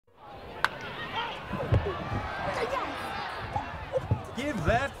Give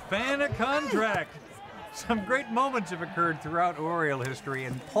that fan a contract. Some great moments have occurred throughout Oriole history,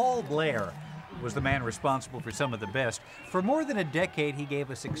 and Paul Blair was the man responsible for some of the best. For more than a decade, he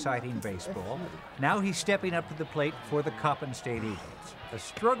gave us exciting baseball. Now he's stepping up to the plate for the Coppin State Eagles, a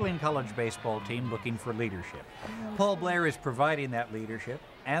struggling college baseball team looking for leadership. Paul Blair is providing that leadership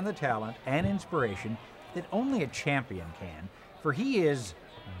and the talent and inspiration that only a champion can, for he is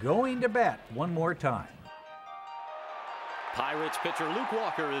going to bat one more time. Pirates pitcher Luke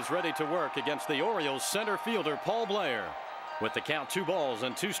Walker is ready to work against the Orioles center fielder Paul Blair. With the count 2 balls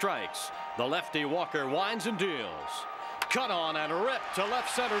and 2 strikes, the lefty Walker winds and deals. Cut on and ripped to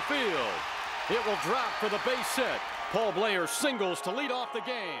left center field. It will drop for the base hit. Paul Blair singles to lead off the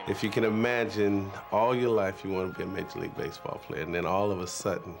game. If you can imagine, all your life you want to be a Major League Baseball player, and then all of a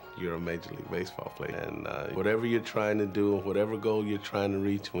sudden you're a Major League Baseball player. And whatever you're trying to do, whatever goal you're trying to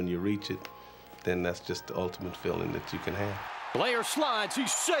reach, when you reach it, then that's just the ultimate feeling that you can have. Blair slides,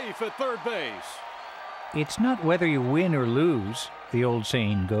 he's safe at third base. It's not whether you win or lose, the old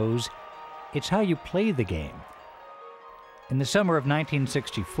saying goes. It's how you play the game. In the summer of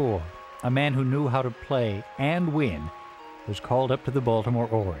 1964, a man who knew how to play and win was called up to the Baltimore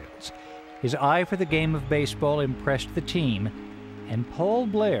Orioles. His eye for the game of baseball impressed the team, and Paul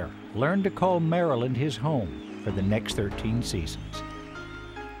Blair learned to call Maryland his home for the next 13 seasons.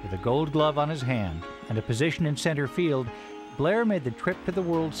 With a Gold Glove on his hand and a position in center field, Blair made the trip to the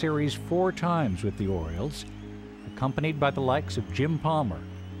World Series 4 times with the Orioles, accompanied by the likes of Jim Palmer,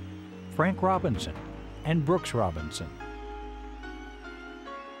 Frank Robinson, and Brooks Robinson.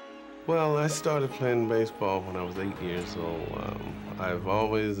 Well, I started playing baseball when I was 8 years old. I've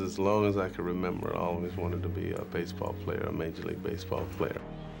always, as long as I can remember, always wanted to be a baseball player, a Major League Baseball player.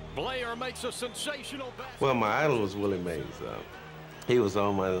 Blair makes a sensational basket. Well, my idol was Willie Mays. He was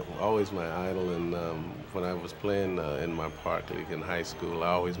always my idol, and when I was playing in my park league in high school, I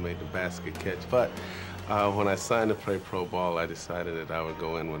always made the basket catch. But when I signed to play pro ball, I decided that I would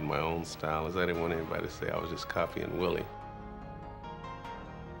go in with my own style, as I didn't want anybody to say I was just copying Willie.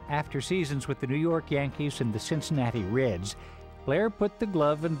 After seasons with the New York Yankees and the Cincinnati Reds, Blair put the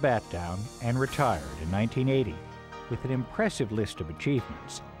glove and bat down and retired in 1980 with an impressive list of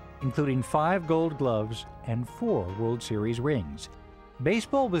achievements, including 5 Gold Gloves and 4 World Series rings.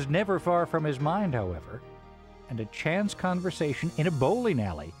 Baseball was never far from his mind, however, and a chance conversation in a bowling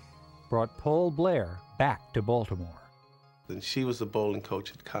alley brought Paul Blair back to Baltimore. And she was the bowling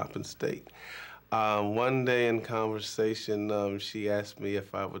coach at Coppin State. One day in conversation, she asked me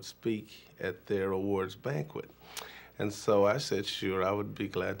if I would speak at their awards banquet. And so I said, sure, I would be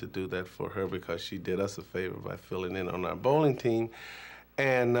glad to do that for her because she did us a favor by filling in on our bowling team.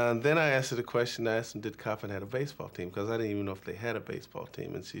 And then I asked her the question, I asked them, did Coppin have a baseball team? Because I didn't even know if they had a baseball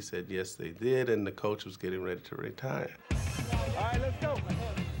team. And she said, yes, they did, and the coach was getting ready to retire. All right, let's go.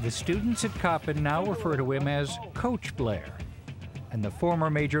 The students at Coppin now refer to him as Coach Blair. And the former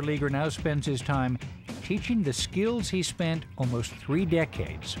major leaguer now spends his time teaching the skills he spent almost 3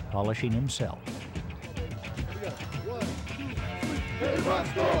 decades polishing himself.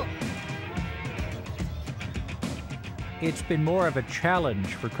 It's been more of a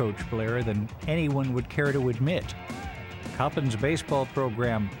challenge for Coach Blair than anyone would care to admit. Coppin's baseball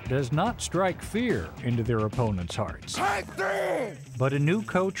program does not strike fear into their opponents' hearts. But a new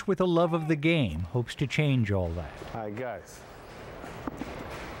coach with a love of the game hopes to change all that. All right, guys.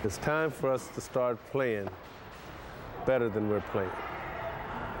 It's time for us to start playing better than we're playing.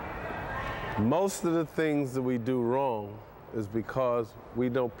 Most of the things that we do wrong is because we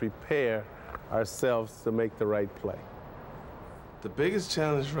don't prepare ourselves to make the right play. The biggest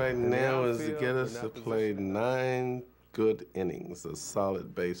challenge right now is to get us to play 9 good innings of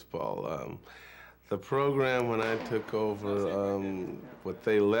solid baseball. The program, when I took over, what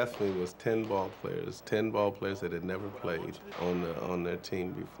they left me was 10 ball players that had never played on their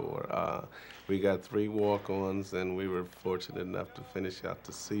team before. We got 3 walk-ons, and we were fortunate enough to finish out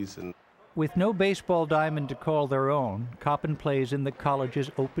the season. With no baseball diamond to call their own, Coppin plays in the college's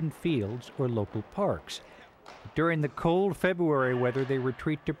open fields or local parks. During the cold February weather, they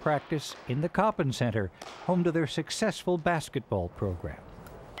retreat to practice in the Coppin Center, home to their successful basketball program.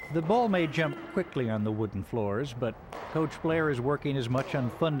 The ball may jump quickly on the wooden floors, but Coach Blair is working as much on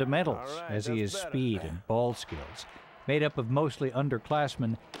fundamentals as he is speed and ball skills. Made up of mostly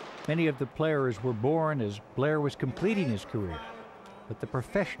underclassmen, many of the players were born as Blair was completing his career, but the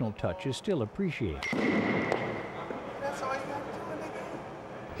professional touch is still appreciated.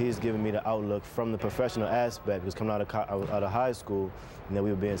 He's given me the outlook from the professional aspect. Was coming out of high school, and then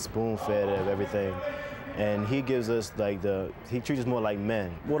we were being spoon-fed of everything. And he gives us he treats us more like men.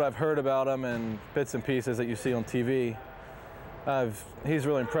 What I've heard about him and bits and pieces that you see on TV, He's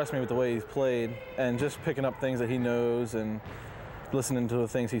really impressed me with the way he's played, and just picking up things that he knows and listening to the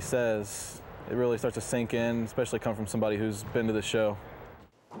things he says, it really starts to sink in, especially come from somebody who's been to the show.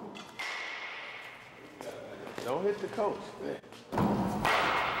 Don't hit the coach.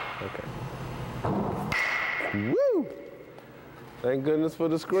 Okay. Woo! Thank goodness for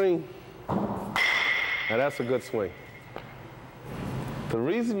the screen. Now that's a good swing. The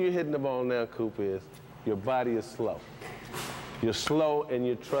reason you're hitting the ball now, Coop, is your body is slow. You're slow and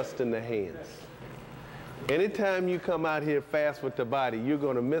you're trusting the hands. Anytime you come out here fast with the body, you're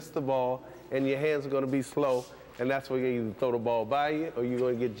going to miss the ball and your hands are going to be slow, and that's where you either throw the ball by you or you're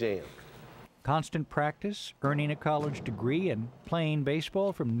going to get jammed. Constant practice, earning a college degree, and playing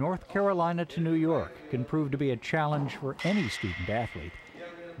baseball from North Carolina to New York can prove to be a challenge for any student athlete.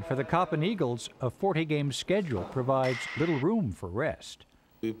 And for the Coppin Eagles, a 40-game schedule provides little room for rest.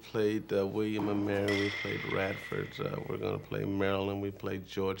 We played William and Mary, we played Radford, we're going to play Maryland, we played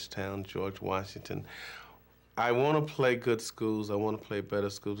Georgetown, George Washington. I want to play good schools, I want to play better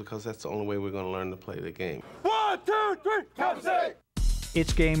schools, because that's the only way we're going to learn to play the game. 1, 2, 3, Coppin State!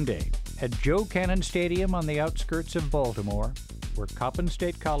 It's game day at Joe Cannon Stadium on the outskirts of Baltimore, where Coppin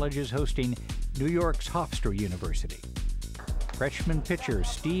State College is hosting New York's Hofstra University. Freshman pitcher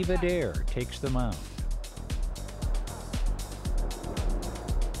Steve Adair takes the mound.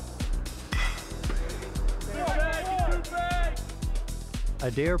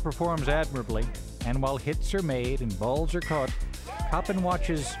 Adair performs admirably, and while hits are made and balls are caught, Coppin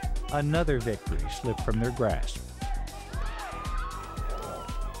watches another victory slip from their grasp.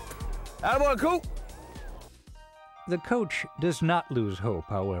 Attaboy, Coop! The coach does not lose hope,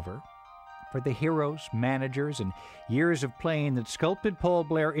 however. For the heroes, managers, and years of playing that sculpted Paul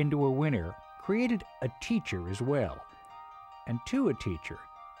Blair into a winner created a teacher as well. And to a teacher,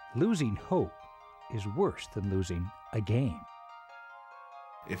 losing hope is worse than losing a game.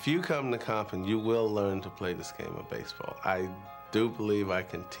 If you come to Coppin, you will learn to play this game of baseball. I do believe I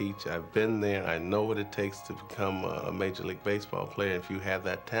can teach. I've been there. I know what it takes to become a Major League Baseball player. If you have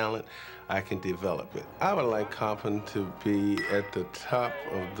that talent, I can develop it. I would like Coppin to be at the top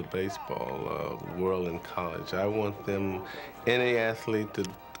of the baseball world in college. I want them, any athlete that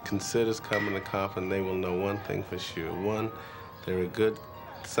considers coming to Coppin, they will know one thing for sure. One, they're a good,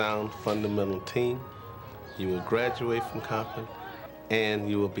 sound, fundamental team. You will graduate from Coppin, and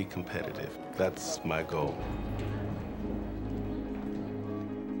you will be competitive. That's my goal.